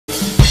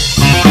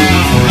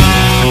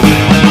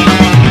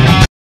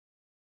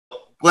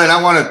Glenn,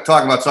 I want to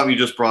talk about something you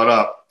just brought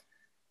up.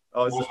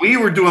 When we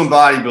were doing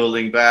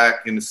bodybuilding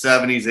back in the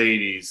 70s,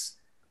 80s,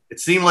 it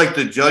seemed like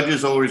the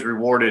judges always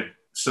rewarded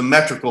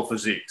symmetrical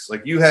physiques.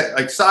 Like you had,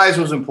 like size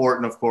was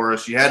important, of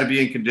course. You had to be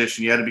in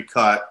condition, you had to be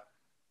cut,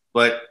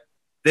 but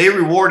they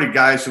rewarded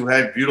guys who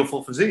had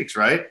beautiful physiques,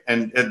 right?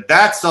 And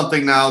that's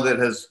something now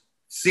that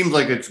seems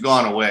like it's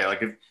gone away.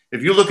 Like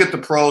if you look at the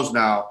pros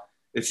now,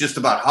 it's just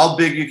about how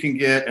big you can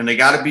get, and they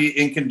got to be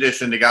in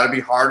condition, they got to be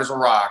hard as a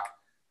rock,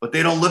 but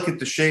they don't look at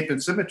the shape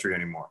and symmetry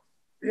anymore.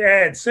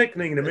 Yeah, it's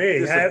sickening to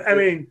me. I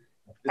mean,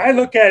 I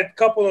look at a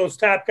couple of those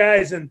top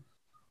guys, and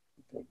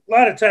a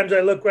lot of times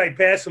I look right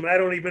past them, and I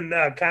don't even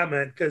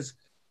comment because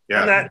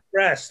I'm not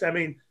impressed. I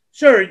mean,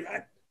 sure,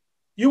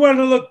 you want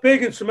to look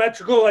big and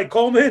symmetrical like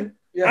Coleman?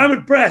 Yeah. I'm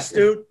impressed,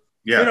 dude.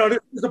 Yeah. You know, this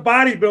is a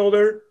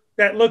bodybuilder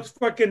that looks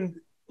fucking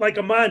like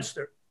a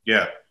monster.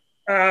 Yeah.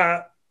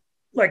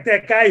 Like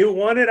that guy who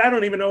won it, I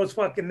don't even know his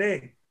fucking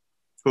name.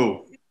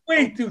 Who?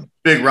 Way too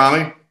Big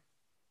Ramy?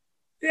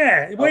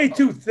 Yeah, way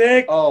too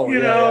thick. You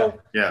know.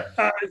 Yeah.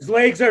 His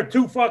legs are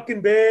too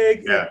fucking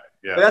big. Yeah.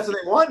 Yeah. But that's what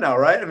they want now,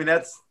 right? I mean,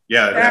 that's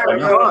I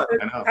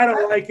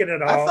don't like it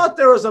at all. I thought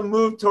there was a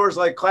move towards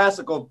like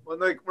classical. When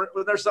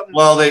there's something.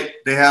 Well, they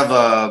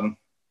have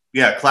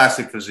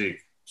classic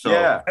physique. So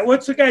And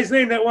what's the guy's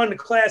name that won the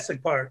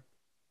classic part?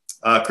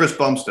 Chris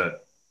Bumstead.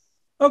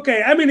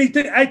 Okay, I mean,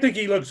 I think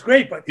he looks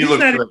great, but he's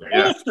not even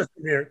close to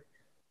Samir.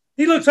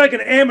 He looks like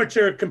an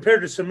amateur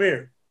compared to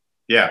Samir.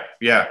 Yeah,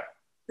 yeah.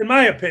 In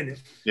my opinion.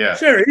 Yeah.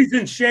 Sure, he's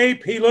in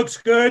shape. He looks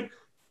good.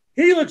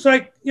 He looks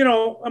like, you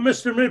know, a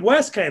Mr.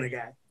 Midwest kind of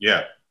guy.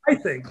 Yeah. I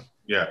think.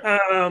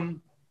 Yeah.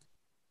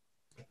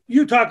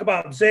 You talk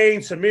about Zane,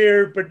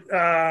 Samir, but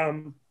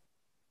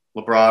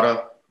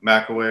Labrada,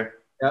 McAway.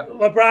 Yeah.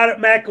 Labrada,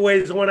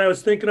 McAway is the one I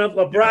was thinking of.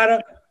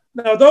 Labrada.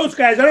 Yeah. Now, those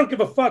guys, I don't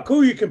give a fuck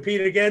who you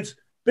compete against,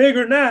 big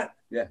or not.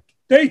 Yeah.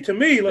 They, to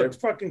me, look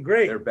fucking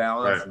great. They're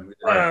balanced.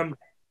 Right.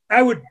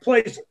 I would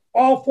place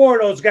all four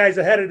of those guys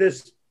ahead of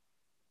this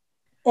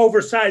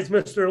oversized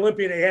Mr.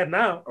 Olympia they have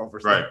now.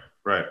 Right,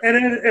 right. And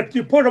then if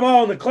you put them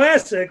all in the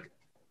classic,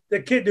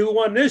 the kid who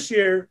won this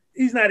year,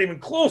 he's not even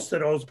close to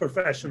those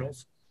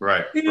professionals.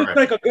 Right. He looks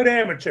like a good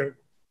amateur.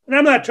 And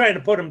I'm not trying to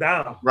put him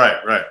down. Right,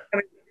 right.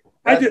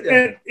 I mean,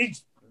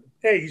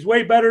 and he's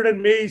way better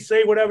than me.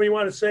 Say whatever you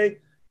want to say.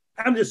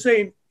 I'm just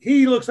saying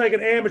he looks like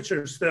an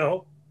amateur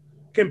still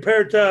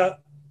compared to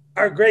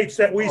our greats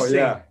that we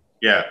see.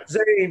 Yeah.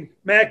 Zane,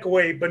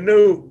 McAway,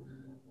 Banu,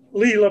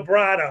 Lee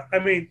Labrada. I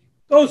mean,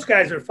 those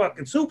guys are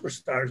fucking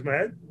superstars,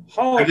 man.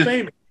 Hall of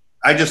Fame.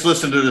 I just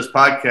listened to this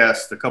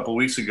podcast a couple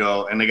weeks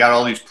ago, and they got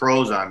all these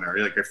pros on there.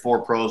 Like,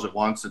 4 pros at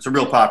once. It's a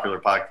real popular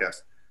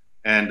podcast.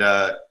 And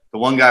the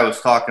one guy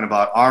was talking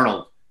about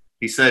Arnold.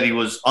 He said he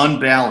was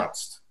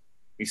unbalanced.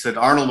 He said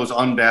Arnold was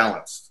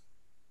unbalanced.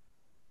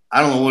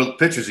 I don't know what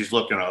pictures he's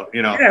looking at,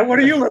 you know. Yeah, what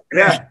are you looking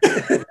at?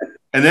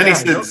 And then he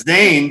said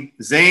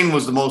Zane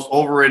was the most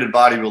overrated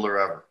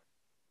bodybuilder ever.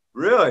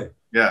 Really?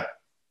 Yeah.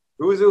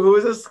 Who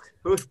is this?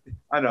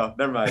 I know.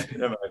 Never mind.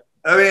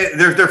 I mean,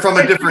 they're from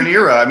a different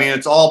era. I mean,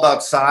 it's all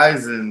about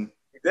size and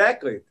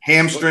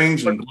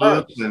hamstrings and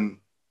glutes and.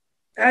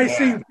 I've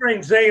seen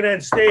Frank Zane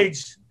on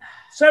stage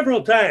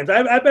several times.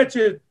 I bet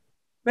you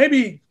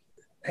maybe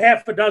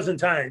half a dozen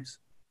times.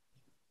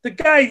 The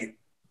guy,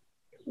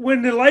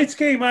 when the lights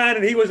came on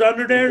and he was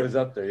under there, he was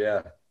up there.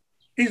 Yeah,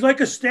 he's like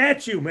a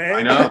statue, man.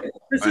 I know.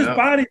 This is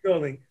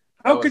bodybuilding.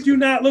 How could you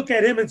not look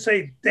at him and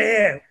say,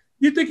 "Damn,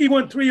 you think he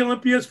won 3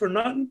 Olympias for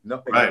nothing?"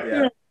 No, right. Yeah.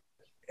 You know,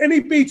 and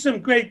he beat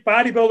some great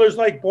bodybuilders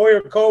like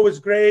Boyer Coe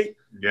was great.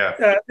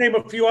 Yeah. Name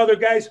a few other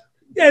guys.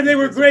 Yeah, they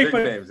were great,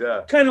 but names,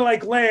 kind of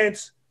like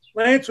Lance.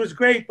 Lance was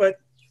great, but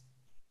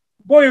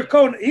Boyer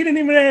Coe, he didn't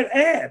even have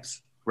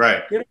abs.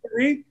 Right. You know what I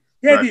mean?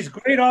 He had these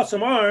great,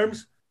 awesome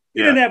arms.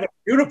 He didn't have a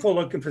beautiful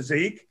looking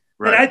physique.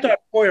 Right. And I thought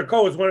Boyer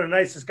Coe was one of the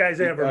nicest guys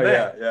I ever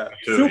met. Yeah.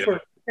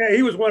 Super. Yeah,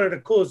 he was one of the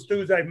coolest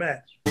dudes I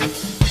met.